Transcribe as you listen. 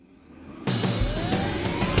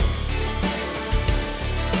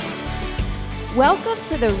Welcome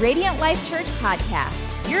to the Radiant Life Church podcast.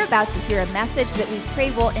 You're about to hear a message that we pray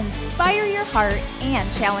will inspire your heart and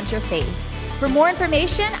challenge your faith. For more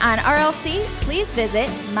information on RLC, please visit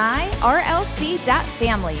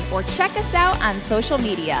myrlc.family or check us out on social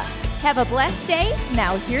media. Have a blessed day.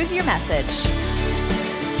 Now here's your message.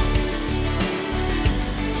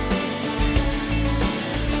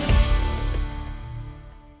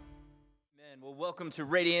 Welcome to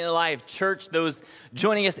Radiant Life Church, those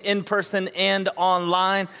joining us in person and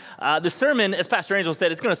online. The sermon, as Pastor Angel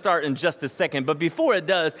said, it's going to start in just a second. But before it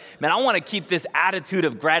does, man, I want to keep this attitude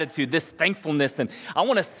of gratitude, this thankfulness, and I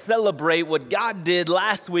want to celebrate what God did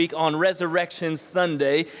last week on Resurrection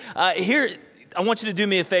Sunday. I want you to do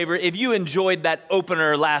me a favor. If you enjoyed that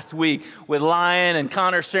opener last week with Lion and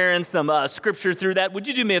Connor sharing some scripture through that, would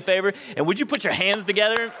you do me a favor? And would you put your hands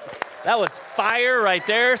together? That was fire right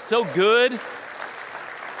there. So good.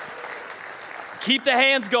 Keep the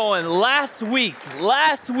hands going. Last week,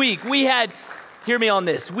 we had, hear me on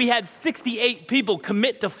this, we had 68 people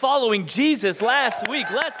commit to following Jesus last week.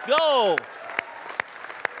 Let's go.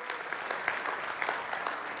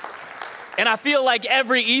 And I feel like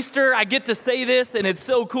every Easter I get to say this, and it's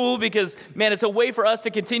so cool because, man, it's a way for us to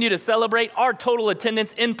continue to celebrate. Our total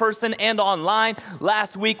attendance in person and online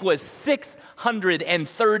last week was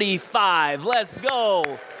 635. Let's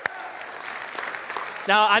go.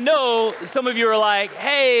 Now, I know some of you are like,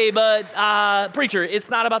 hey, but preacher, it's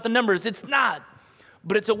not about the numbers. It's not.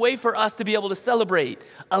 But it's a way for us to be able to celebrate.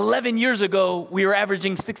 11 years ago, we were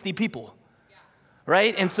averaging 60 people.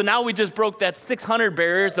 Right? And so now we just broke that 600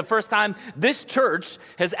 barrier. It's the first time this church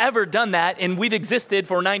has ever done that, and we've existed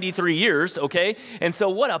for 93 years, okay? And so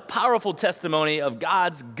what a powerful testimony of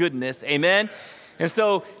God's goodness, amen? And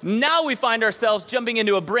so now we find ourselves jumping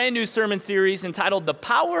into a brand new sermon series entitled The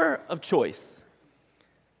Power of Choice.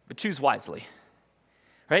 But choose wisely,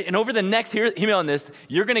 right? And over the next, hear me on this,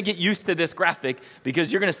 you're going to get used to this graphic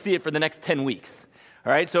because you're going to see it for the next 10 weeks.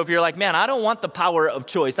 All right, so if you're like, man, I don't want the power of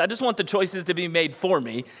choice. I just want the choices to be made for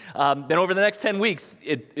me. Then over the next 10 weeks,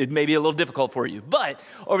 it may be a little difficult for you. But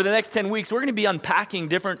over the next 10 weeks, we're going to be unpacking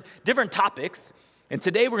different topics. And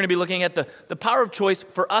today we're going to be looking at the power of choice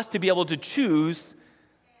for us to be able to choose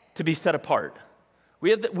to be set apart.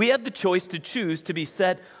 We have the choice to choose to be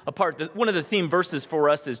set apart. One of the theme verses for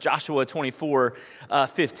us is Joshua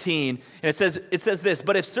 24:15. And it says this,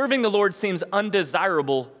 but if serving the Lord seems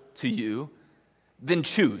undesirable to you, then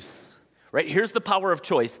choose, right? Here's the power of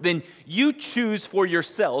choice. Then you choose for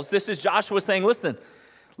yourselves. This is Joshua saying, listen,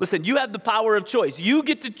 you have the power of choice. You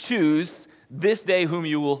get to choose this day whom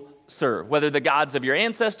you will serve, whether the gods of your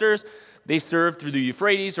ancestors they served through the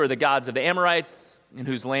Euphrates or the gods of the Amorites in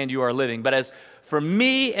whose land you are living. But as for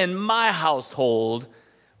me and my household,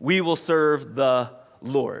 we will serve the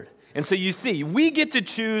Lord. And so you see, we get to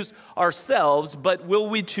choose ourselves, but will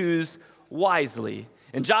we choose wisely?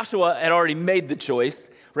 And Joshua had already made the choice,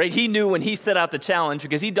 right? He knew when he set out the challenge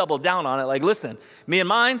because he doubled down on it. Like, listen, me and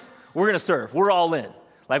mines, we're going to serve. We're all in.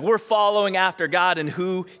 Like, we're following after God and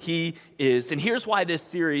who he is. And here's why this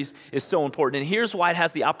series is so important. And here's why it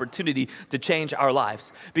has the opportunity to change our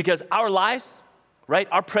lives. Because our lives, right,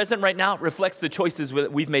 our present right now reflects the choices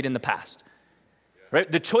that we've made in the past.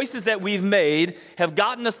 Right? The choices that we've made have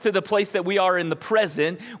gotten us to the place that we are in the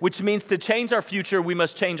present, which means to change our future, we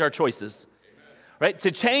must change our choices. Right?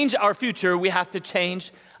 To change our future, we have to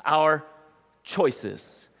change our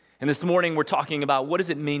choices. And this morning, we're talking about what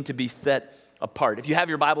does it mean to be set apart. If you have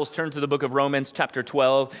your Bibles, turn to the book of Romans, chapter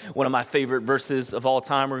 12, one of my favorite verses of all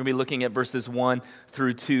time. We're going to be looking at verses 1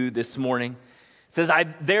 through 2 this morning. It says,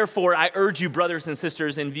 therefore, I urge you, brothers and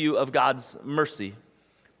sisters, in view of God's mercy.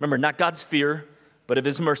 Remember, not God's fear, but of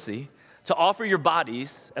his mercy, to offer your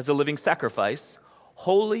bodies as a living sacrifice,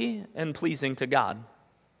 holy and pleasing to God.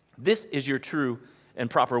 This is your true and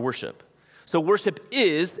proper worship. So worship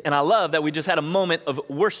is, and I love that we just had a moment of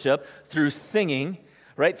worship through singing,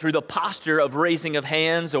 right? Through the posture of raising of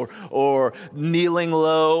hands or kneeling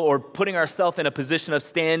low or putting ourselves in a position of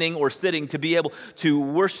standing or sitting to be able to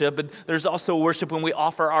worship. But there's also worship when we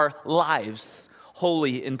offer our lives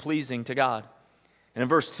holy and pleasing to God. And in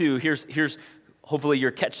verse 2, here's hopefully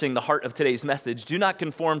you're catching the heart of today's message. Do not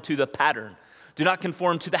conform to the pattern. Do not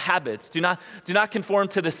conform to the habits. Do not conform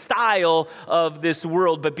to the style of this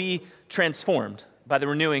world, but be transformed by the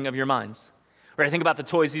renewing of your minds. Right? Think about the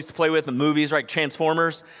toys you used to play with in movies, right?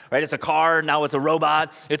 Transformers, right? It's a car, now it's a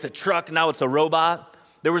robot. It's a truck, now it's a robot.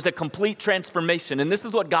 There was a complete transformation, and this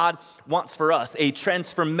is what God wants for us, a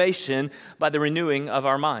transformation by the renewing of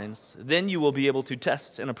our minds. Then you will be able to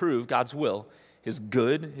test and approve God's will, his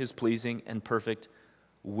good, his pleasing, and perfect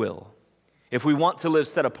will. If we want to live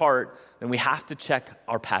set apart, then we have to check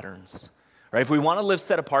our patterns, right? If we want to live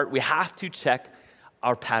set apart, we have to check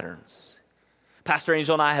our patterns. Pastor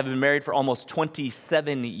Angel and I have been married for almost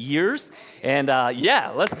 27 years. And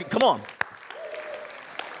come on.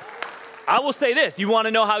 I will say this. You want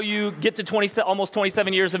to know how you get to almost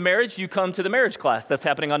 27 years of marriage? You come to the marriage class that's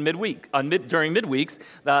happening on during midweeks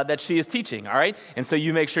that she is teaching, all right? And so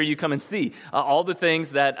you make sure you come and see all the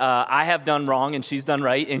things that I have done wrong and she's done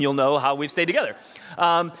right, and you'll know how we've stayed together.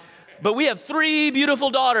 But we have 3 beautiful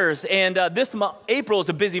daughters, and this month, April is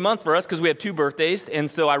a busy month for us because we have 2 birthdays, and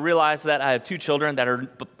so I realized that I have 2 children that are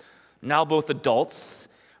now both adults,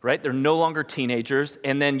 right? They're no longer teenagers.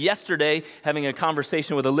 And then yesterday, having a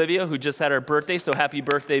conversation with Olivia, who just had her birthday, so happy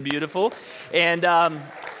birthday, beautiful. And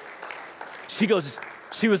she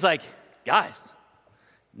was like, guys,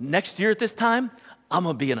 next year at this time, I'm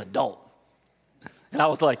gonna be an adult. And I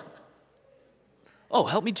was like, oh,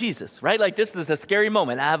 help me, Jesus, right? Like, this is a scary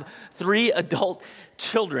moment. I have 3 adult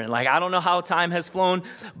children. Like, I don't know how time has flown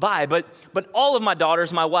by, but all of my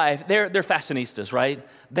daughters, my wife, they're fashionistas, right?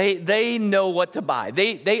 They know what to buy.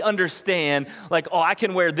 They understand, like, oh, I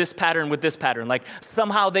can wear this pattern with this pattern. Like,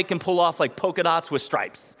 somehow they can pull off, like, polka dots with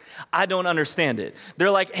stripes. I don't understand it.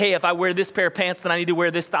 They're like, hey, if I wear this pair of pants, then I need to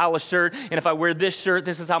wear this style of shirt. And if I wear this shirt,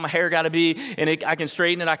 this is how my hair got to be. And I can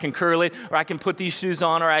straighten it, I can curl it, or I can put these shoes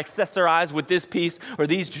on, or I accessorize with this piece, or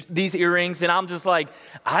these earrings. And I'm just like,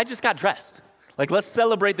 I just got dressed. Like, let's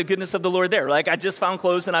celebrate the goodness of the Lord there. Like, I just found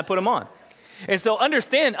clothes and I put them on. And so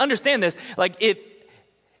understand this. Like,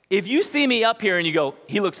 if you see me up here and you go,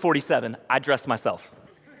 he looks 47, I dressed myself.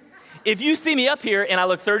 If you see me up here and I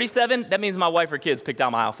look 37, that means my wife or kids picked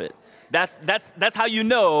out my outfit. That's how you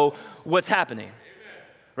know what's happening,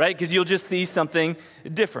 right? Because you'll just see something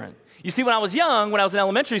different. You see, when I was young, when I was in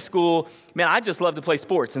elementary school, man, I just loved to play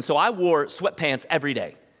sports. And so I wore sweatpants every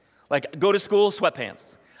day. Like, go to school,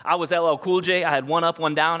 sweatpants. I was LL Cool J. I had one up,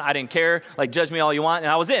 one down. I didn't care. Like, judge me all you want.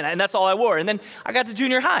 And I was in. And that's all I wore. And then I got to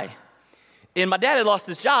junior high. And my dad had lost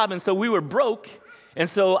his job. And so we were broke. And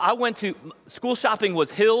so I went to school shopping was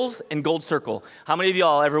Hills and Gold Circle. How many of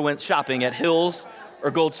y'all ever went shopping at Hills or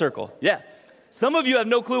Gold Circle? Yeah. Some of you have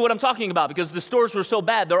no clue what I'm talking about because the stores were so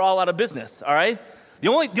bad, they're all out of business, all right? The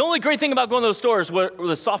only great thing about going to those stores were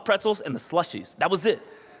the soft pretzels and the slushies. That was it.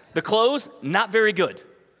 The clothes, not very good.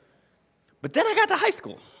 But then I got to high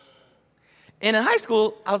school. And in high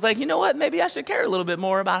school, I was like, you know what? Maybe I should care a little bit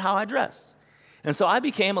more about how I dress. And so I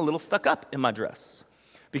became a little stuck up in my dress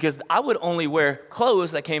because I would only wear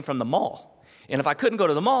clothes that came from the mall. And if I couldn't go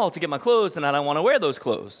to the mall to get my clothes, then I don't want to wear those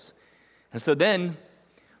clothes. And so then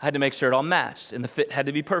I had to make sure it all matched and the fit had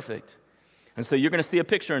to be perfect. And so you're going to see a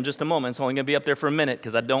picture in just a moment. It's only going to be up there for a minute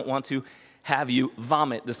because I don't want to have you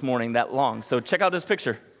vomit this morning that long. So check out this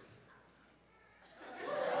picture.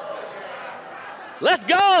 Let's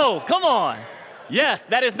go. Come on. Yes,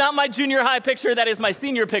 that is not my junior high picture. That is my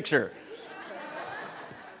senior picture.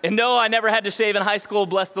 And no, I never had to shave in high school.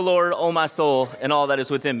 Bless the Lord, oh my soul, and all that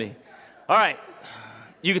is within me. All right.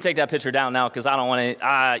 You can take that picture down now because I don't want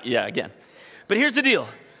to, again. But here's the deal,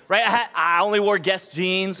 right? I only wore Guess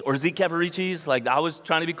jeans or Zeke Cavaricci's. Like, I was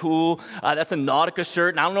trying to be cool. That's a Nautica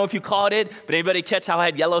shirt. And I don't know if you caught it, but anybody catch how I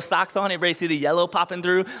had yellow socks on? Everybody see the yellow popping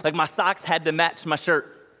through? Like, my socks had to match my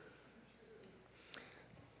shirt.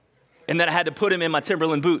 And then I had to put them in my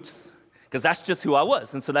Timberland boots because that's just who I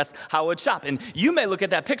was. And so that's how I would shop. And you may look at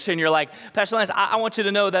that picture and you're like, Pastor Lance, I want you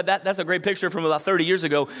to know that's a great picture from about 30 years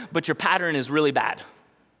ago, but your pattern is really bad.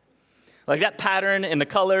 Like, that pattern and the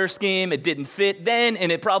color scheme, it didn't fit then,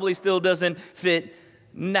 and it probably still doesn't fit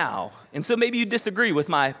now. And so maybe you disagree with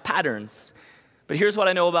my patterns. But here's what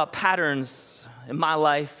I know about patterns in my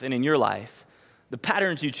life and in your life. The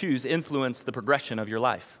patterns you choose influence the progression of your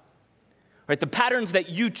life. Right? The patterns that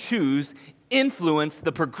you choose influence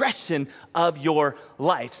the progression of your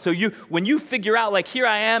life. So when you figure out, like, here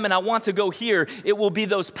I am and I want to go here, it will be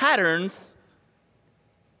those patterns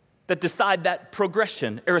that decide that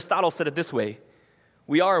progression. Aristotle said it this way: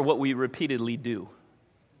 we are what we repeatedly do.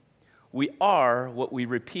 We are what we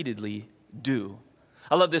repeatedly do.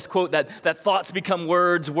 I love this quote that thoughts become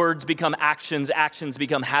words, words become actions, actions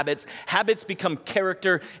become habits, habits become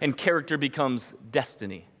character, and character becomes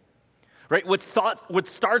destiny. Right? What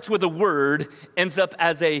starts with a word ends up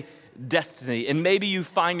as a destiny. And maybe you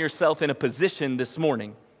find yourself in a position this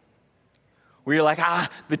morning where you're like,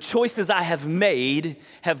 the choices I have made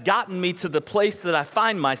have gotten me to the place that I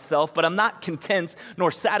find myself, but I'm not content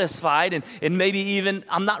nor satisfied, and maybe even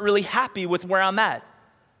I'm not really happy with where I'm at.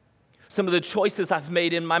 Some of the choices I've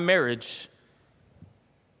made in my marriage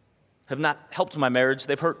have not helped my marriage,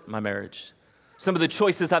 they've hurt my marriage. Some of the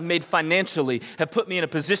choices I've made financially have put me in a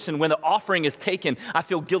position when the offering is taken, I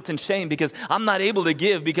feel guilt and shame because I'm not able to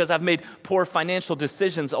give because I've made poor financial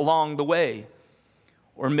decisions along the way.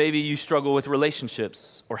 Or maybe you struggle with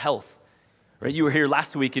relationships or health. Right? You were here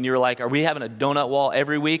last week and you were like, are we having a donut wall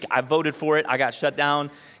every week? I voted for it. I got shut down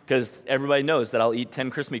because everybody knows that I'll eat 10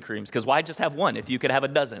 Krispy Kremes. Because why just have one if you could have a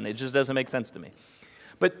dozen? It just doesn't make sense to me.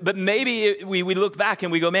 But maybe we look back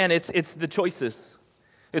and we go, man, it's the choices.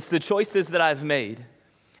 It's the choices that I've made.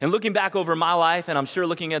 And looking back over my life, and I'm sure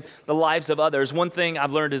looking at the lives of others, one thing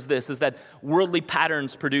I've learned is this, is that worldly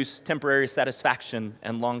patterns produce temporary satisfaction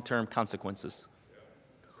and long-term consequences.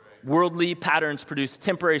 Worldly patterns produce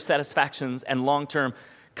temporary satisfactions and long-term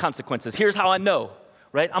consequences. Here's how I know,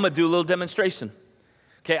 right? I'm going to do a little demonstration.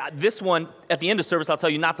 Okay, this one, at the end of service, I'll tell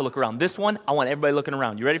you not to look around. This one, I want everybody looking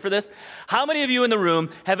around. You ready for this? How many of you in the room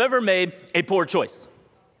have ever made a poor choice?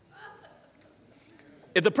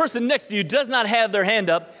 If the person next to you does not have their hand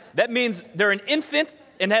up, that means they're an infant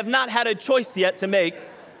and have not had a choice yet to make,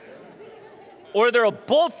 or they're a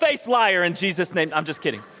bold-faced liar in Jesus' name. I'm just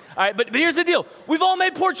kidding. All right, but here's the deal. We've all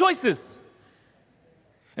made poor choices.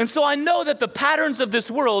 And so I know that the patterns of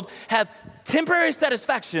this world have temporary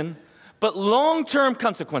satisfaction, but long-term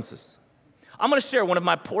consequences. I'm going to share one of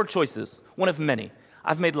my poor choices, one of many.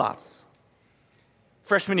 I've made lots.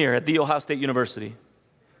 Freshman year at The Ohio State University.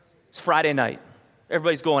 It's Friday night.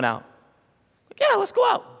 Everybody's going out. Like, yeah, let's go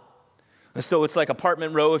out. And so it's like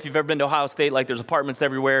apartment row. If you've ever been to Ohio State, like there's apartments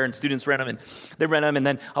everywhere and students rent them and they rent them. And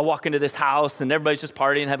then I walk into this house and everybody's just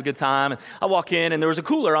partying and have a good time. And I walk in and there was a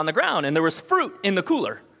cooler on the ground and there was fruit in the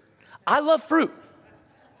cooler. I love fruit.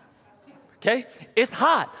 Okay? It's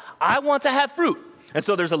hot. I want to have fruit. And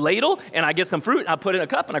so there's a ladle and I get some fruit and I put it in a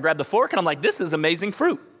cup and I grab the fork and I'm like, this is amazing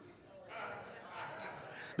fruit.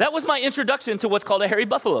 That was my introduction to what's called a hairy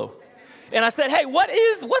buffalo. And I said, hey,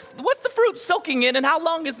 what's the fruit soaking in and how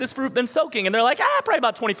long has this fruit been soaking? And they're like, probably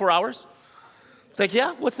about 24 hours. It's like,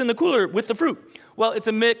 yeah, what's in the cooler with the fruit? Well, it's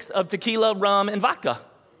a mix of tequila, rum, and vodka.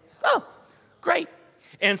 Oh, great.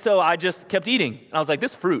 And so I just kept eating. And I was like,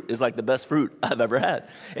 this fruit is like the best fruit I've ever had.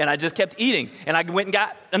 And I just kept eating. And I went and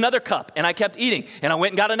got another cup. And I kept eating. And I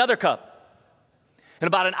went and got another cup. And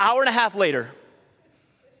about an hour and a half later,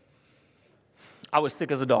 I was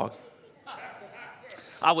sick as a dog.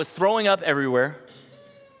 I was throwing up everywhere.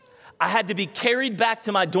 I had to be carried back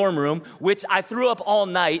to my dorm room, which I threw up all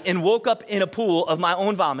night and woke up in a pool of my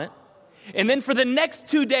own vomit. And then for the next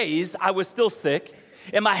 2 days, I was still sick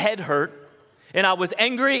and my head hurt and I was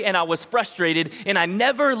angry and I was frustrated and I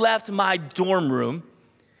never left my dorm room.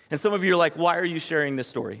 And some of you are like, why are you sharing this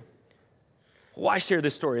story? Why share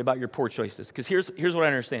this story about your poor choices? Because here's what I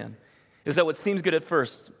understand, is that what seems good at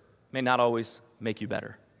first may not always make you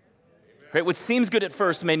better. Right? What seems good at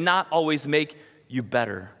first may not always make you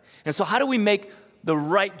better. And so how do we make the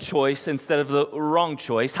right choice instead of the wrong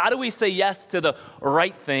choice? How do we say yes to the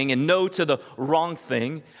right thing and no to the wrong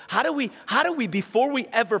thing? How do we, before we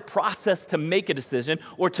ever process to make a decision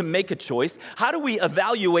or to make a choice, how do we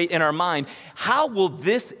evaluate in our mind, how will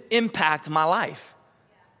this impact my life?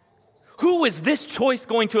 Who is this choice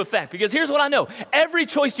going to affect? Because here's what I know. Every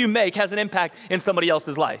choice you make has an impact in somebody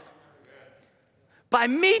else's life. By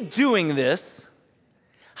me doing this,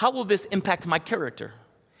 how will this impact my character?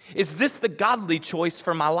 Is this the godly choice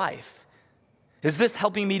for my life? Is this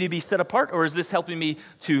helping me to be set apart, or is this helping me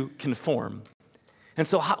to conform? And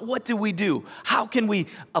so what do we do? How can we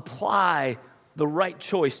apply the right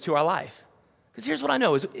choice to our life? Because here's what I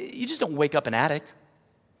know, is you just don't wake up an addict.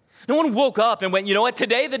 No one woke up and went, you know what,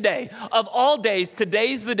 today the day of all days,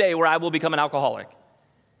 today's the day where I will become an alcoholic.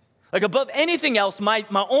 Like above anything else, my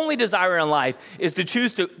only desire in life is to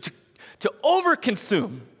choose to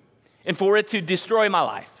overconsume and for it to destroy my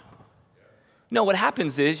life. No, what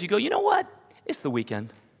happens is you go, you know what? It's the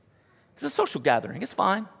weekend. It's a social gathering. It's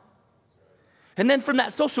fine. And then from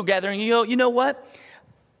that social gathering, you go, you know what?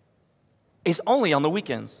 It's only on the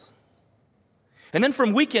weekends. And then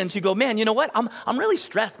from weekends, you go, man, you know what? I'm really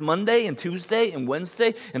stressed Monday and Tuesday and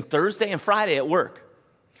Wednesday and Thursday and Friday at work.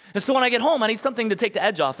 And so when I get home, I need something to take the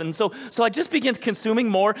edge off. And so I just begin consuming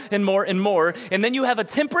more and more and more. And then you have a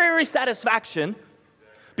temporary satisfaction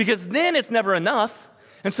because then it's never enough.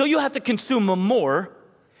 And so you have to consume more.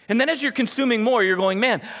 And then as you're consuming more, you're going,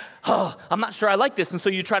 man, I'm not sure I like this. And so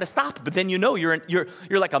you try to stop. But then you know you're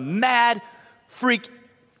like a mad freak.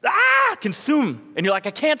 Consume. And you're like,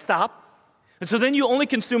 I can't stop. And so then you only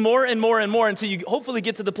consume more and more and more until you hopefully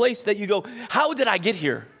get to the place that you go, how did I get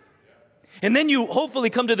here? And then you hopefully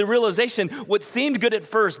come to the realization what seemed good at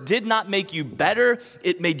first did not make you better,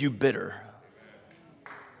 it made you bitter.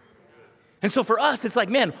 And so for us, it's like,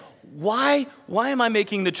 man, why am I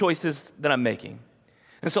making the choices that I'm making?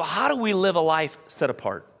 And so how do we live a life set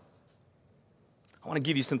apart? I want to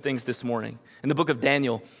give you some things this morning. In the book of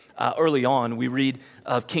Daniel, early on, we read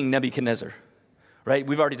of King Nebuchadnezzar, right?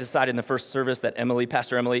 We've already decided in the first service that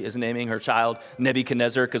Pastor Emily, is naming her child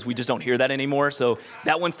Nebuchadnezzar because we just don't hear that anymore. So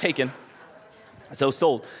that one's taken. So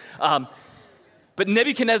sold. But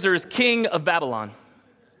Nebuchadnezzar is king of Babylon.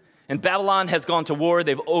 And Babylon has gone to war.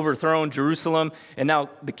 They've overthrown Jerusalem. And now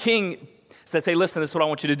the king says, hey, listen, this is what I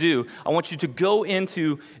want you to do. I want you to go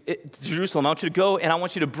into Jerusalem. I want you to go and I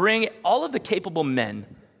want you to bring all of the capable men,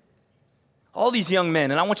 all these young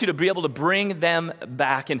men, and I want you to be able to bring them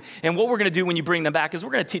back. And what we're going to do when you bring them back is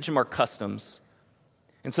we're going to teach them our customs.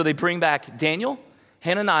 And so they bring back Daniel,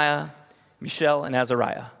 Hananiah, Mishael, and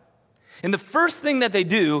Azariah. And the first thing that they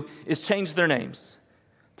do is change their names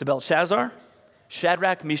to Belshazzar,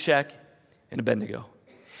 Shadrach, Meshach, and Abednego.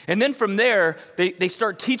 And then from there, they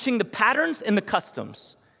start teaching the patterns and the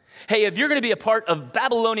customs. Hey, if you're going to be a part of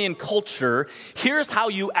Babylonian culture, here's how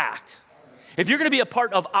you act. If you're going to be a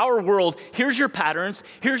part of our world, here's your patterns,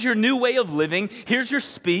 here's your new way of living, here's your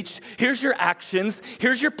speech, here's your actions,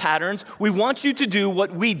 here's your patterns. We want you to do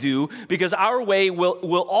what we do because our way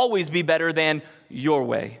will always be better than your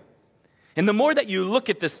way. And the more that you look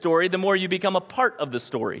at this story, the more you become a part of the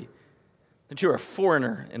story. That you're a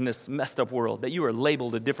foreigner in this messed up world, that you are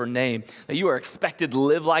labeled a different name, that you are expected to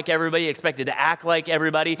live like everybody, expected to act like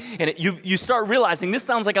everybody, and you start realizing this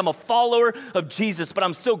sounds like I'm a follower of Jesus, but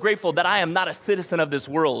I'm so grateful that I am not a citizen of this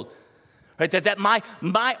world, right? That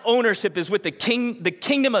my ownership is with the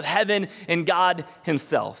kingdom of heaven and God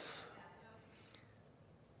himself.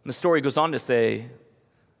 And the story goes on to say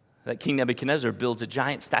that King Nebuchadnezzar builds a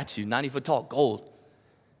giant statue, 90 foot tall, gold,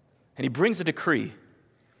 and he brings a decree.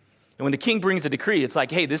 And when the king brings a decree, it's like,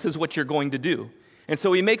 hey, this is what you're going to do. And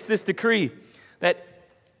so he makes this decree that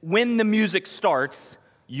when the music starts,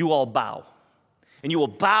 you all bow. And you will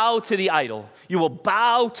bow to the idol. You will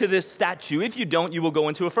bow to this statue. If you don't, you will go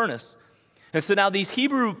into a furnace. And so now these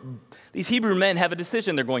Hebrew men have a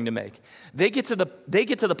decision they're going to make. They get to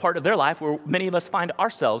the part of their life where many of us find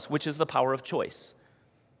ourselves, which is the power of choice.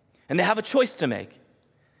 And they have a choice to make.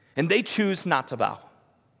 And they choose not to bow.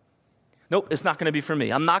 Nope, it's not going to be for me.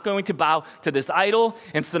 I'm not going to bow to this idol.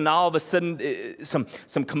 And so now all of a sudden,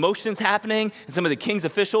 some commotion's happening, and some of the king's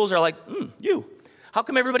officials are like, you. How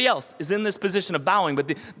come everybody else is in this position of bowing?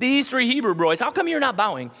 But these three Hebrew boys, how come you're not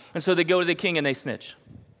bowing? And so they go to the king and they snitch.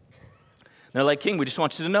 They're like, king, we just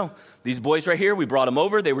want you to know, these boys right here, we brought them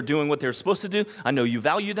over. They were doing what they were supposed to do. I know you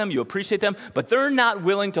value them, you appreciate them, but they're not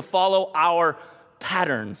willing to follow our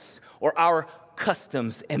patterns or our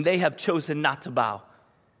customs, and they have chosen not to bow.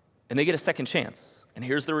 And they get a second chance. And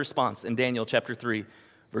here's the response in Daniel chapter 3,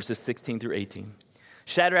 verses 16 through 18.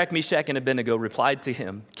 Shadrach, Meshach, and Abednego replied to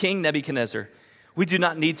him, King Nebuchadnezzar, we do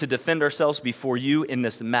not need to defend ourselves before you in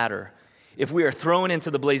this matter. If we are thrown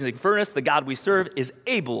into the blazing furnace, the God we serve is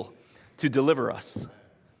able to deliver us.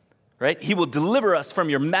 Right? He will deliver us from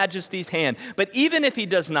your majesty's hand. But even if he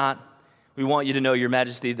does not, we want you to know, your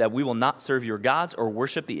majesty, that we will not serve your gods or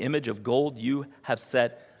worship the image of gold you have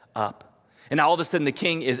set up. And now all of a sudden the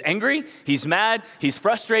king is angry, he's mad, he's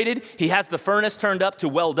frustrated, he has the furnace turned up to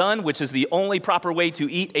well done, which is the only proper way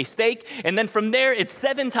to eat a steak. And then from there, it's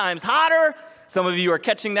 7 times hotter. Some of you are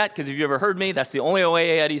catching that because if you ever heard me, that's the only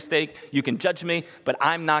way I eat steak. You can judge me, but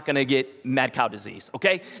I'm not going to get mad cow disease,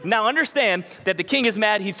 okay? Now understand that the king is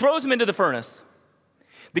mad. He throws him into the furnace.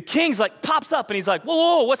 The king's like, pops up and he's like,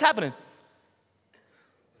 whoa, what's happening?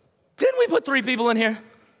 Didn't we put 3 people in here?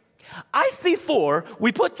 I see 4.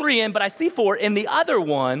 We put 3 in, but I see 4, and the other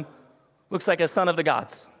one looks like a son of the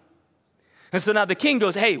gods. And so now the king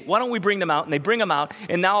goes, hey, why don't we bring them out? And they bring them out,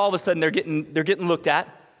 and now all of a sudden they're getting looked at.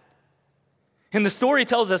 And the story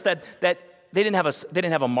tells us that they didn't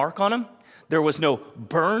have a mark on them. There was no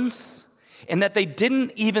burns, and that they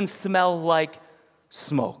didn't even smell like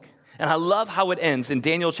smoke. And I love how it ends in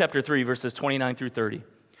Daniel chapter 3, verses 29 through 30.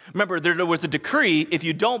 Remember, there was a decree, if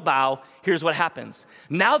you don't bow, here's what happens.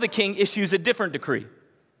 Now the king issues a different decree.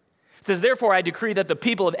 It says, therefore, I decree that the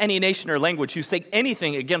people of any nation or language who say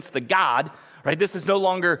anything against the God, right? This is no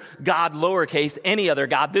longer God, lowercase, any other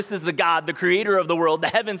God. This is the God, the creator of the world, the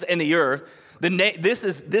heavens and the earth. This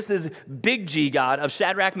is big G God of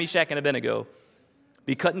Shadrach, Meshach, and Abednego,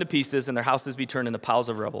 be cut into pieces and their houses be turned into piles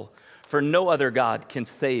of rubble. For no other God can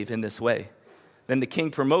save in this way. Then the king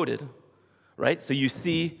promoted, right? So you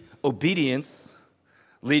see obedience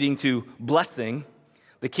leading to blessing.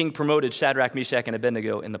 The king promoted Shadrach, Meshach, and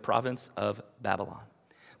Abednego in the province of Babylon.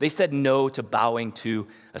 They said no to bowing to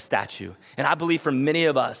a statue. And I believe for many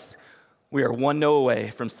of us, we are one no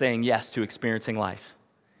away from saying yes to experiencing life.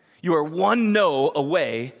 You are one no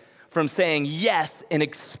away from saying yes and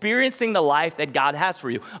experiencing the life that God has for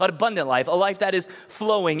you, an abundant life, a life that is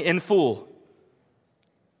flowing in full.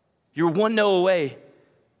 You're one no away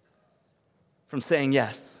from saying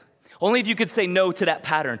yes. Only if you could say no to that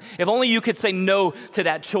pattern. If only you could say no to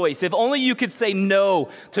that choice. If only you could say no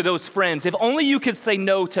to those friends. If only you could say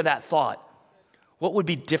no to that thought. What would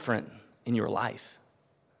be different in your life?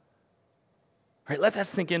 Right? Let that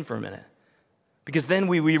sink in for a minute. Because then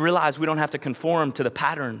we realize we don't have to conform to the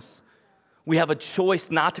patterns. We have a choice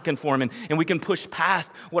not to conform, and we can push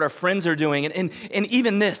past what our friends are doing. And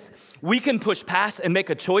even this, we can push past and make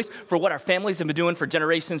a choice for what our families have been doing for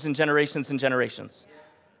generations and generations and generations.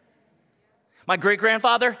 My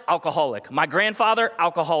great-grandfather, alcoholic. My grandfather,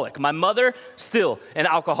 alcoholic. My mother, still an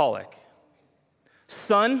alcoholic.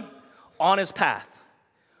 Son, on his path,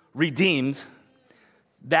 redeemed.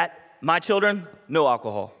 That, my children, no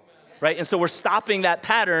alcohol. Right? And so we're stopping that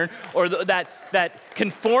pattern or that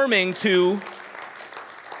conforming to,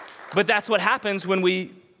 but that's what happens when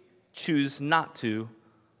we choose not to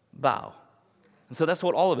bow. And so that's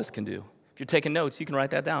what all of us can do. If you're taking notes, you can write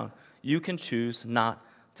that down. You can choose not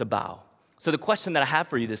to bow. So the question that I have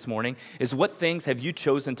for you this morning is, what things have you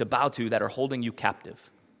chosen to bow to that are holding you captive?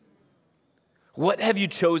 What have you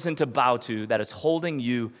chosen to bow to that is holding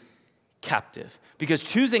you captive? Because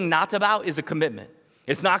choosing not to bow is a commitment.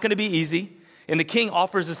 It's not going to be easy. And the king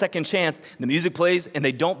offers a second chance. The music plays and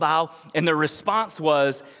they don't bow. And their response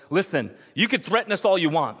was, listen, you could threaten us all you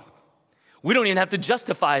want. We don't even have to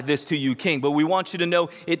justify this to you, king, but we want you to know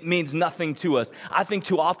it means nothing to us. I think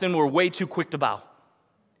too often we're way too quick to bow.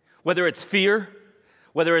 Whether it's fear,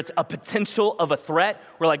 whether it's a potential of a threat,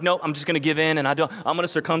 we're like, no, I'm just going to give in, and I'm going to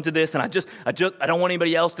succumb to this, and I don't want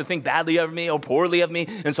anybody else to think badly of me or poorly of me,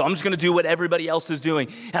 and so I'm just going to do what everybody else is doing.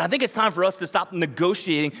 And I think it's time for us to stop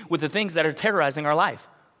negotiating with the things that are terrorizing our life.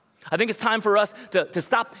 I think it's time for us to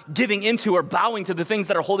stop giving into or bowing to the things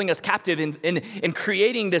that are holding us captive and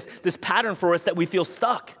creating this pattern for us that we feel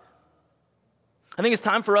stuck. I think it's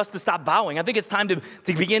time for us to stop bowing. I think it's time to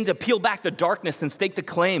begin to peel back the darkness and stake the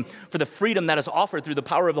claim for the freedom that is offered through the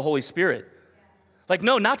power of the Holy Spirit. Like,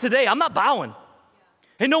 no, not today. I'm not bowing.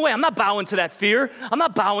 Hey, no way. I'm not bowing to that fear. I'm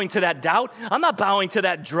not bowing to that doubt. I'm not bowing to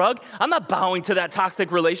that drug. I'm not bowing to that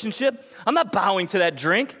toxic relationship. I'm not bowing to that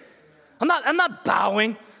drink. I'm not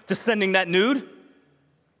bowing to sending that nude.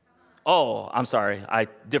 Oh, I'm sorry.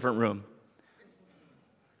 Different room.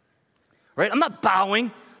 Right? I'm not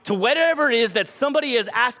bowing to whatever it is that somebody is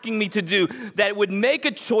asking me to do that would make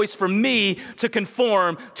a choice for me to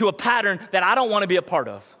conform to a pattern that I don't want to be a part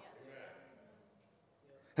of.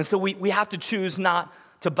 And so we have to choose not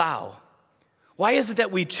to bow. Why is it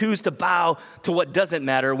that we choose to bow to what doesn't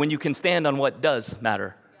matter when you can stand on what does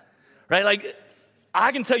matter? Right? Like,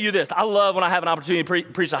 I can tell you this. I love when I have an opportunity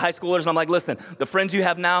to preach to high schoolers, and I'm like, listen, the friends you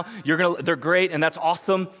have now, they're great, and that's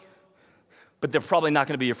awesome, but they're probably not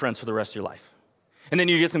going to be your friends for the rest of your life. And then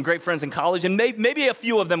you get some great friends in college, and maybe a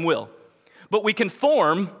few of them will. But we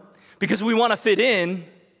conform because we want to fit in.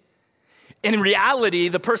 And in reality,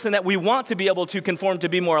 the person that we want to be able to conform to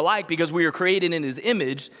be more alike, because we are created in his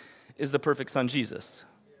image, is the perfect son, Jesus.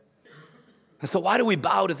 And so why do we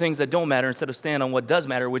bow to things that don't matter instead of stand on what does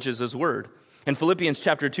matter, which is his word? In Philippians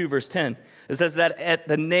chapter 2, verse 10, it says that at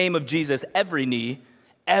the name of Jesus, every knee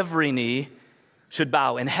should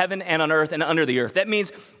bow in heaven and on earth and under the earth. That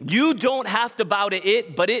means you don't have to bow to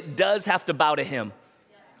it, but it does have to bow to him.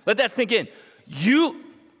 Let that sink in. You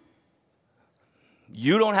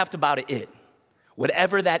don't have to bow to it,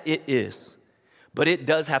 whatever that it is, but it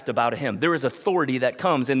does have to bow to him. There is authority that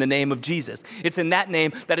comes in the name of Jesus. It's in that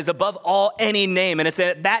name that is above all any name, and it's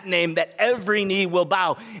in that name that every knee will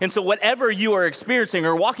bow. And so whatever you are experiencing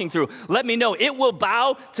or walking through, let me know, it will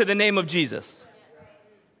bow to the name of Jesus.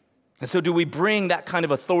 And so do we bring that kind of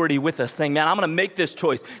authority with us, saying, man, I'm going to make this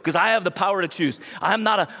choice because I have the power to choose. I'm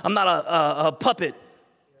not a puppet.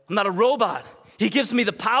 I'm not a robot. He gives me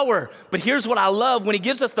the power. But here's what I love. When he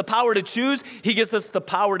gives us the power to choose, he gives us the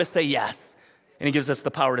power to say yes. And he gives us the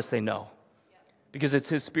power to say no. Because it's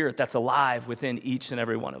his spirit that's alive within each and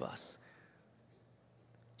every one of us.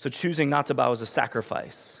 So choosing not to bow is a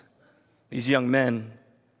sacrifice. These young men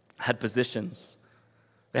had positions.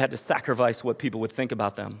 They had to sacrifice what people would think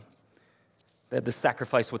about them. They had to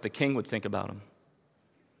sacrifice what the king would think about them.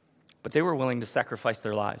 But they were willing to sacrifice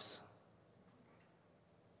their lives.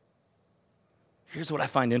 Here's what I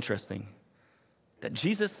find interesting. That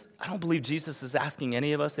Jesus, I don't believe Jesus is asking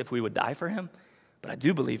any of us if we would die for him, but I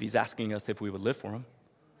do believe he's asking us if we would live for him.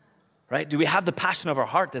 Right? Do we have the passion of our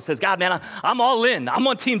heart that says, God, man, I'm all in. I'm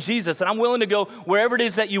on Team Jesus, and I'm willing to go wherever it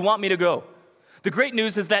is that you want me to go. The great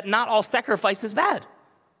news is that not all sacrifice is bad.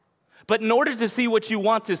 But in order to see what you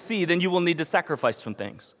want to see, then you will need to sacrifice some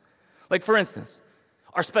things. Like, for instance,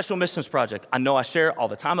 our special missions project. I know I share all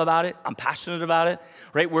the time about it. I'm passionate about it,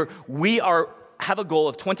 right? We have a goal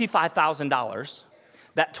of $25,000.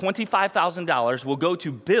 That $25,000 will go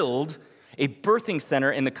to build a birthing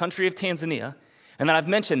center in the country of Tanzania. And then I've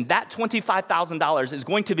mentioned that $25,000 is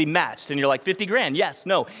going to be matched. And you're like, 50 grand? Yes,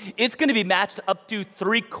 no. It's going to be matched up to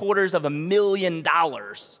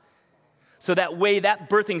 $750,000. So that way that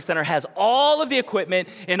birthing center has all of the equipment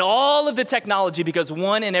and all of the technology, because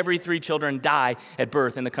 1 in every 3 children die at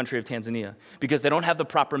birth in the country of Tanzania because they don't have the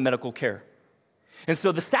proper medical care. And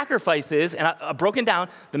so the sacrifice is, and I broken down,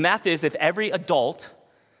 the math is if every adult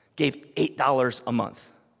gave $8 a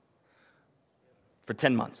month for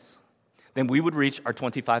 10 months, then we would reach our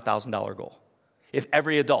 $25,000 goal. If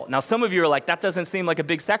every adult. Now, some of you are like, that doesn't seem like a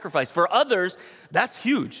big sacrifice. For others, that's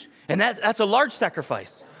huge, and that's a large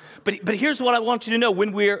sacrifice. But here's what I want you to know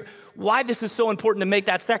why this is so important to make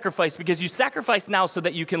that sacrifice, because you sacrifice now so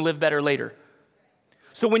that you can live better later.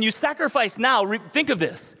 So when you sacrifice now, think of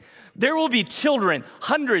this. There will be children,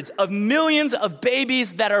 hundreds of millions of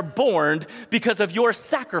babies that are born because of your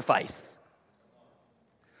sacrifice.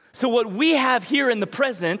 So what we have here in the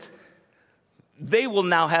present, they will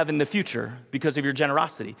now have in the future because of your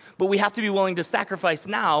generosity. But we have to be willing to sacrifice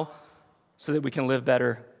now so that we can live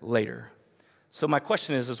better later. So my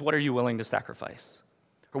question is what are you willing to sacrifice?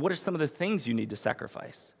 Or what are some of the things you need to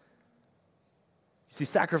sacrifice? You see,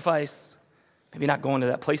 sacrifice, maybe not going to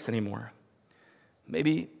that place anymore.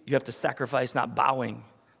 Maybe you have to sacrifice not bowing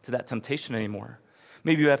to that temptation anymore.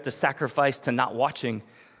 Maybe you have to sacrifice to not watching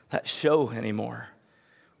that show anymore.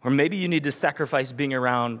 Or maybe you need to sacrifice being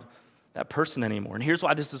around that person anymore. And here's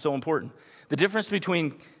why this is so important. The difference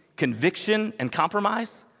between conviction and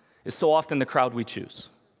compromise is so often the crowd we choose.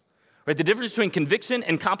 Right? The difference between conviction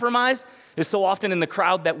and compromise is so often in the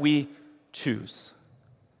crowd that we choose.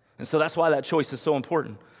 And so that's why that choice is so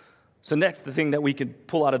important. So next, the thing that we can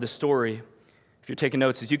pull out of the story, if you're taking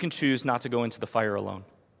notes, is you can choose not to go into the fire alone.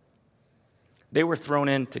 They were thrown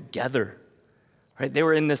in together. Right? They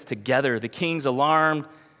were in this together. The king's alarmed.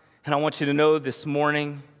 And I want you to know this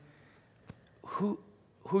morning, who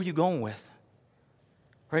are you going with?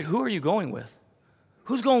 Right? Who are you going with?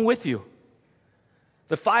 Who's going with you?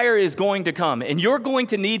 The fire is going to come, and you're going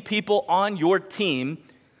to need people on your team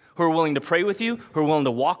who are willing to pray with you, who are willing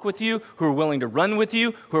to walk with you, who are willing to run with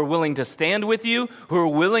you, who are willing to stand with you, who are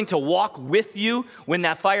willing to walk with you when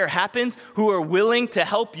that fire happens, who are willing to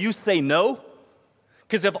help you say no.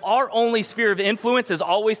 Because if our only sphere of influence is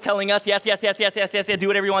always telling us, yes, yes, yes, yes, yes, yes, yes, do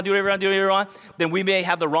whatever you want, do whatever you want, do whatever you want, then we may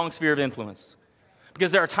have the wrong sphere of influence.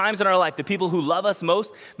 Because there are times in our life, the people who love us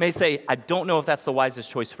most may say, I don't know if that's the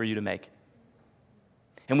wisest choice for you to make.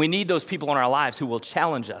 And we need those people in our lives who will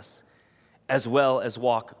challenge us as well as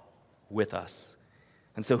walk with us.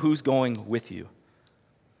 And so who's going with you?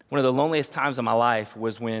 One of the loneliest times of my life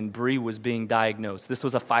was when Bree was being diagnosed. This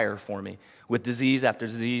was a fire for me with disease after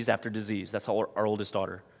disease after disease. That's our oldest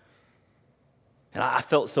daughter. And I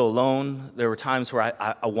felt so alone. There were times where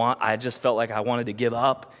I just felt like I wanted to give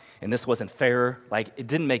up, and this wasn't fair. Like, it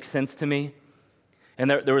didn't make sense to me. And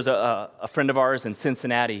there was a friend of ours in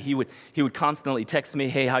Cincinnati. He would constantly text me,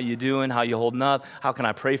 hey, how you doing? How you holding up? How can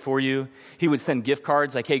I pray for you? He would send gift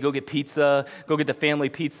cards like, hey, go get pizza. Go get the family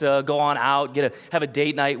pizza. Go on out. Have a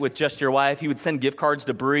date night with just your wife. He would send gift cards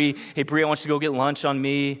to Bree. Hey, Bree, I want you to go get lunch on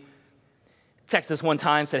me. Texted us one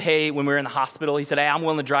time, said, hey, when we were in the hospital, he said, hey, I'm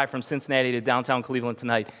willing to drive from Cincinnati to downtown Cleveland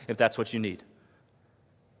tonight if that's what you need.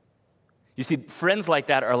 You see, friends like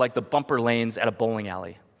that are like the bumper lanes at a bowling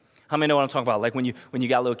alley. How many know what I'm talking about? Like when you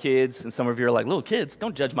got little kids, and some of you are like, little kids,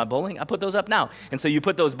 don't judge my bowling. I put those up now. And so you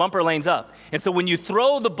put those bumper lanes up. And so when you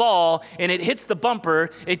throw the ball and it hits the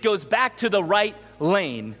bumper, it goes back to the right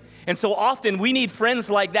lane. And so often we need friends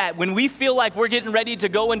like that. When we feel like we're getting ready to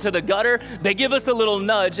go into the gutter, they give us a little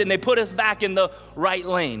nudge and they put us back in the right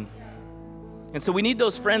lane. And so we need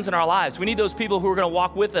those friends in our lives. We need those people who are going to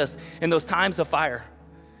walk with us in those times of fire.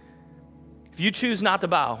 If you choose not to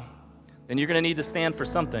bow, then you're going to need to stand for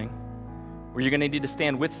something, or you're going to need to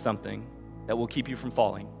stand with something that will keep you from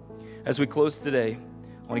falling. As we close today,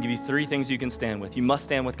 I want to give you 3 things you can stand with. You must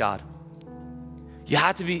stand with God. You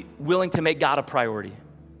have to be willing to make God a priority.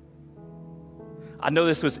 I know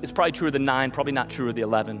it's probably true of the 9, probably not true of the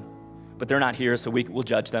 11, but they're not here, so we'll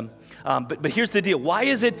judge them. But here's the deal. Why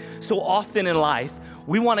is it so often in life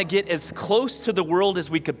we want to get as close to the world as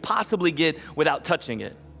we could possibly get without touching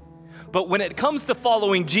it? But when it comes to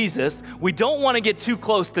following Jesus, we don't want to get too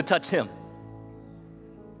close to touch him.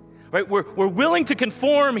 Right? We're willing to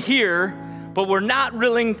conform here, but we're not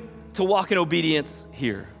willing to walk in obedience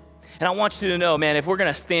here. And I want you to know, man, if we're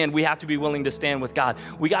going to stand, we have to be willing to stand with God.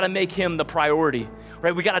 We got to make him the priority,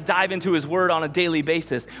 right? We got to dive into his word on a daily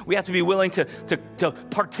basis. We have to be willing to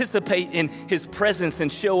participate in his presence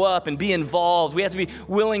and show up and be involved. We have to be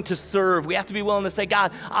willing to serve. We have to be willing to say,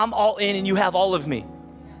 God, I'm all in and you have all of me.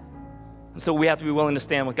 And so we have to be willing to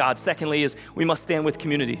stand with God. Secondly is we must stand with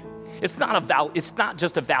community. It's not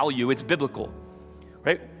just a value, it's biblical,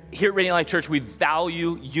 right? Here at Radiant Life Church, we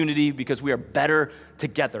value unity because we are better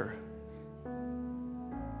together.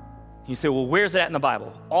 You say, well, where's it at in the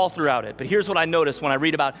Bible? All throughout it. But here's what I noticed when I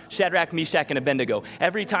read about Shadrach, Meshach, and Abednego.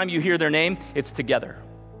 Every time you hear their name, it's together.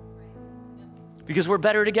 Because we're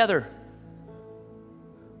better together.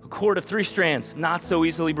 A cord of 3 strands, not so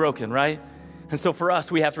easily broken, right? And so for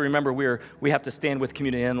us, we have to remember we have to stand with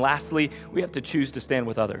community. And lastly, we have to choose to stand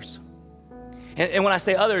with others. And when I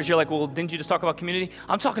say others, you're like, well, didn't you just talk about community?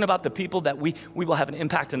 I'm talking about the people that we will have an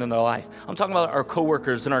impact in their life. I'm talking about our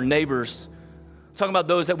coworkers and our neighbors. I'm talking about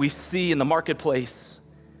those that we see in the marketplace.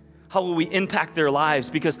 How will we impact their lives?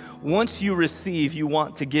 Because once you receive, you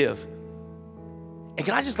want to give. And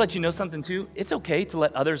can I just let you know something too? It's okay to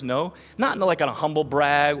let others know, not like on a humble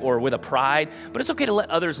brag or with a pride, but it's okay to let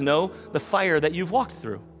others know the fire that you've walked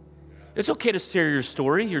through. It's okay to share your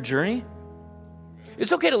story, your journey.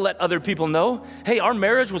 It's okay to let other people know, hey, our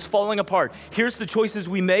marriage was falling apart. Here's the choices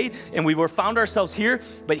we made, and we found ourselves here,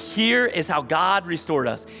 but here is how God restored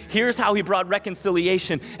us. Here's how he brought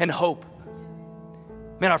reconciliation and hope.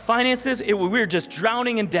 Man, our finances, we were just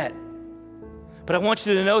drowning in debt. But I want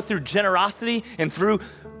you to know through generosity and through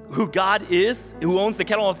who God is, who owns the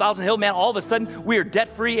cattle on 1,000 hills, man, all of a sudden we are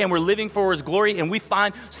debt-free and we're living for his glory, and we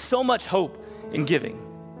find so much hope in giving.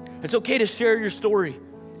 It's okay to share your story.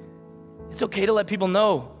 It's okay to let people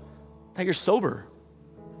know that you're sober.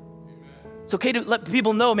 It's okay to let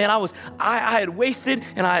people know, man, I had wasted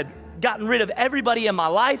and I had gotten rid of everybody in my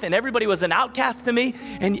life and everybody was an outcast to me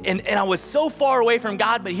and I was so far away from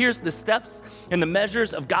God, but here's the steps and the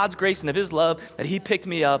measures of God's grace and of his love that he picked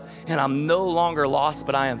me up and I'm no longer lost,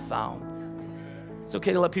 but I am found. It's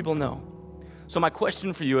okay to let people know. So my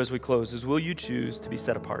question for you as we close is, will you choose to be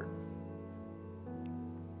set apart?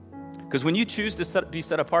 Because when you choose to be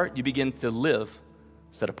set apart, you begin to live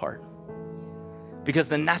set apart. Because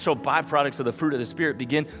the natural byproducts of the fruit of the Spirit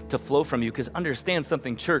begin to flow from you. Because understand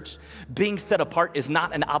something, church, being set apart is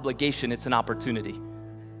not an obligation, it's an opportunity.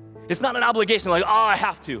 It's not an obligation like, oh, I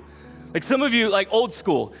have to. Like some of you, like old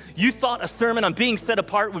school, you thought a sermon on being set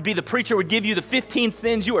apart would be the preacher would give you the 15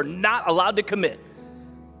 sins you are not allowed to commit.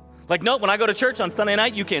 Like, no, when I go to church on Sunday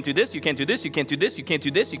night, you can't do this, you can't do this, you can't do this, you can't do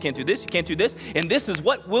this, you can't do this, you can't do this. And this is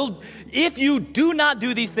what if you do not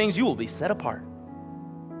do these things, you will be set apart.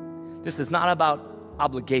 This is not about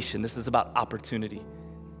obligation. This is about opportunity.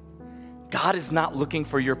 God is not looking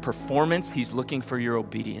for your performance. He's looking for your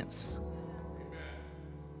obedience.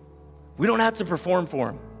 We don't have to perform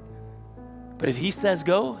for him. But if he says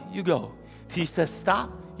go, you go. If he says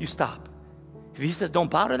stop, you stop. If he says don't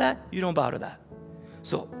bow to that, you don't bow to that.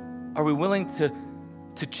 So are we willing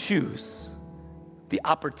to choose the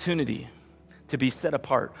opportunity to be set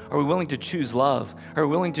apart? Are we willing to choose love? Are we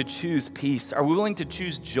willing to choose peace? Are we willing to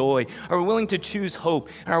choose joy? Are we willing to choose hope?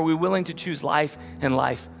 And are we willing to choose life and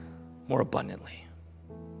life more abundantly?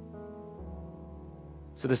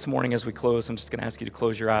 So this morning as we close, I'm just going to ask you to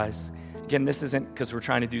close your eyes. Again, this isn't because we're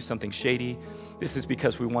trying to do something shady. This is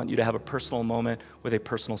because we want you to have a personal moment with a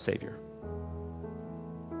personal Savior.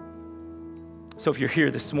 So if you're here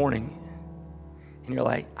this morning and you're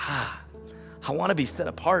like, I want to be set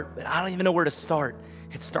apart, but I don't even know where to start.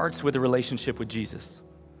 It starts with a relationship with Jesus.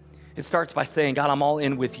 It starts by saying, God, I'm all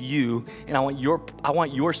in with you, and I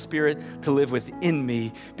want your Spirit to live within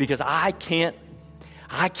me because I can't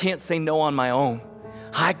say no on my own.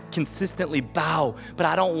 I consistently bow, but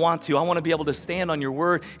I don't want to. I want to be able to stand on your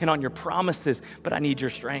word and on your promises, but I need your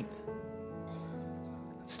strength.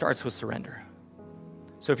 It starts with surrender.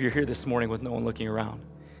 So if you're here this morning with no one looking around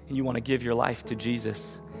and you want to give your life to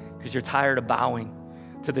Jesus because you're tired of bowing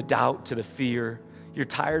to the doubt, to the fear, you're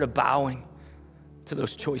tired of bowing to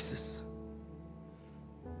those choices.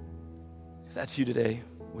 If that's you today,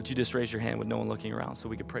 would you just raise your hand with no one looking around so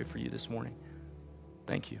we could pray for you this morning?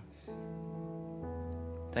 Thank you.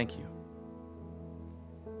 Thank you.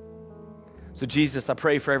 So Jesus, I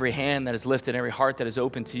pray for every hand that is lifted, every heart that is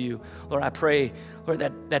open to you. Lord, I pray, Lord,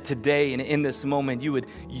 that today and in this moment,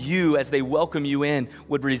 you, as they welcome you in,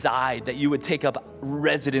 would reside, that you would take up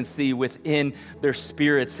residency within their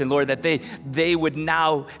spirits. And Lord, that they would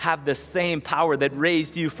now have the same power that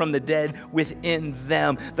raised you from the dead within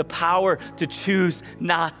them, the power to choose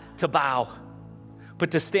not to bow,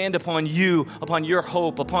 but to stand upon you, upon your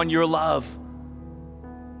hope, upon your love.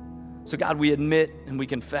 So God, we admit and we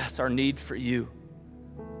confess our need for you.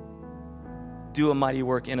 Do a mighty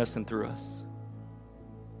work in us and through us.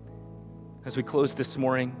 As we close this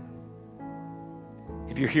morning,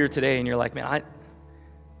 if you're here today and you're like, man,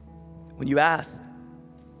 when you asked,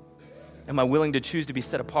 am I willing to choose to be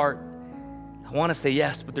set apart? I want to say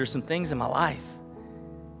yes, but there's some things in my life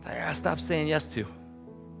that I gotta stop saying yes to.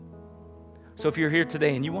 So if you're here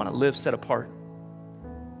today and you want to live set apart,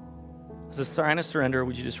 as a sign of surrender,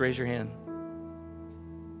 would you just raise your hand?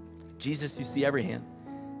 Jesus, you see every hand.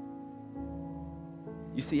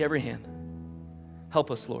 You see every hand. Help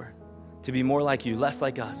us, Lord, to be more like you, less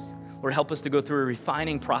like us. Lord, help us to go through a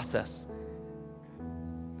refining process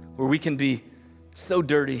where we can be so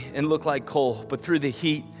dirty and look like coal, but through the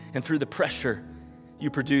heat and through the pressure, you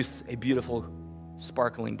produce a beautiful,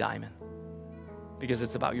 sparkling diamond because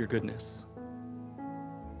it's about your goodness.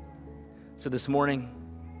 So this morning,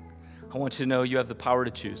 I want you to know you have the power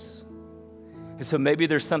to choose. And so maybe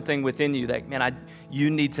there's something within you that, man, you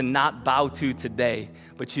need to not bow to today,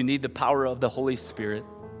 but you need the power of the Holy Spirit.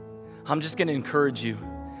 I'm just going to encourage you.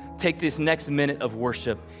 Take this next minute of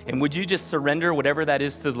worship, and would you just surrender whatever that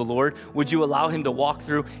is to the Lord? Would you allow him to walk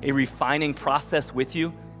through a refining process with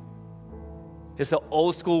you? It's the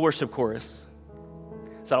old school worship chorus.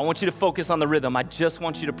 So I don't want you to focus on the rhythm. I just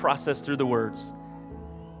want you to process through the words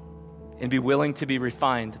and be willing to be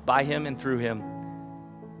refined by him and through him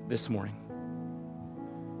this morning.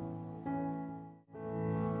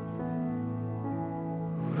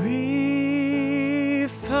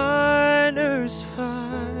 Refiner's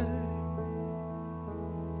fire,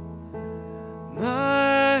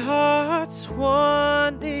 my heart's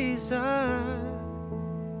one desire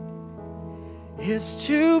is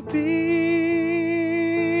to be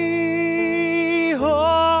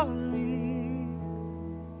holy,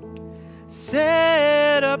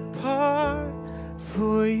 set apart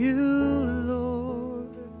for you, Lord.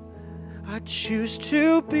 I choose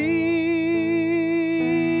to be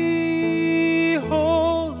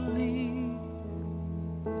holy,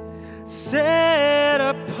 set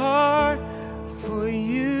apart for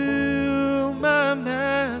you, my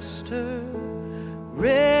Master,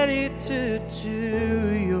 ready to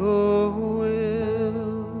do your will.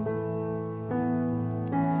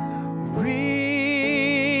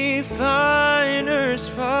 Refiner's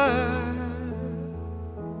fire,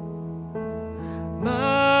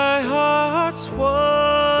 my heart's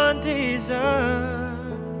one desire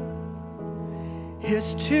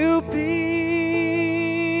is to be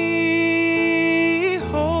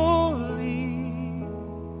holy,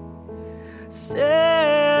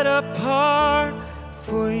 set apart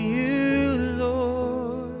for you,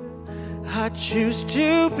 Lord. I choose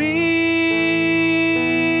to be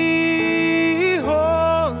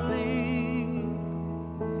holy,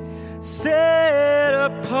 set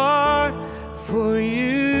apart for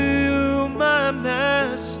you, my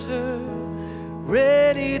Master,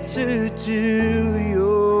 ready to do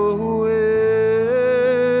your will.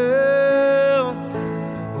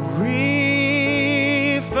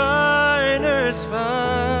 Refiner's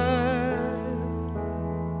fire,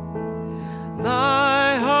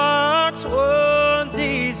 my heart's one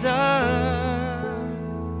desire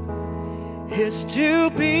is to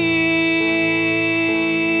be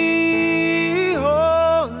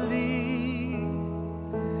holy,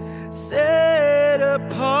 set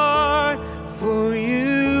apart for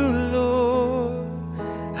you, Lord.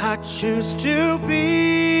 I choose to be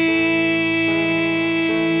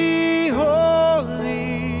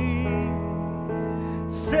holy,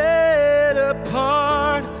 set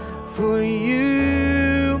apart for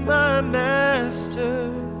you, my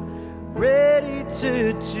Master, ready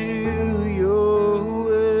to do your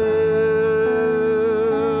will,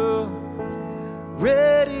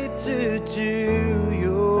 ready to do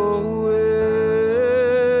your will,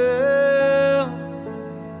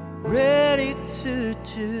 ready to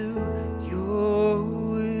do your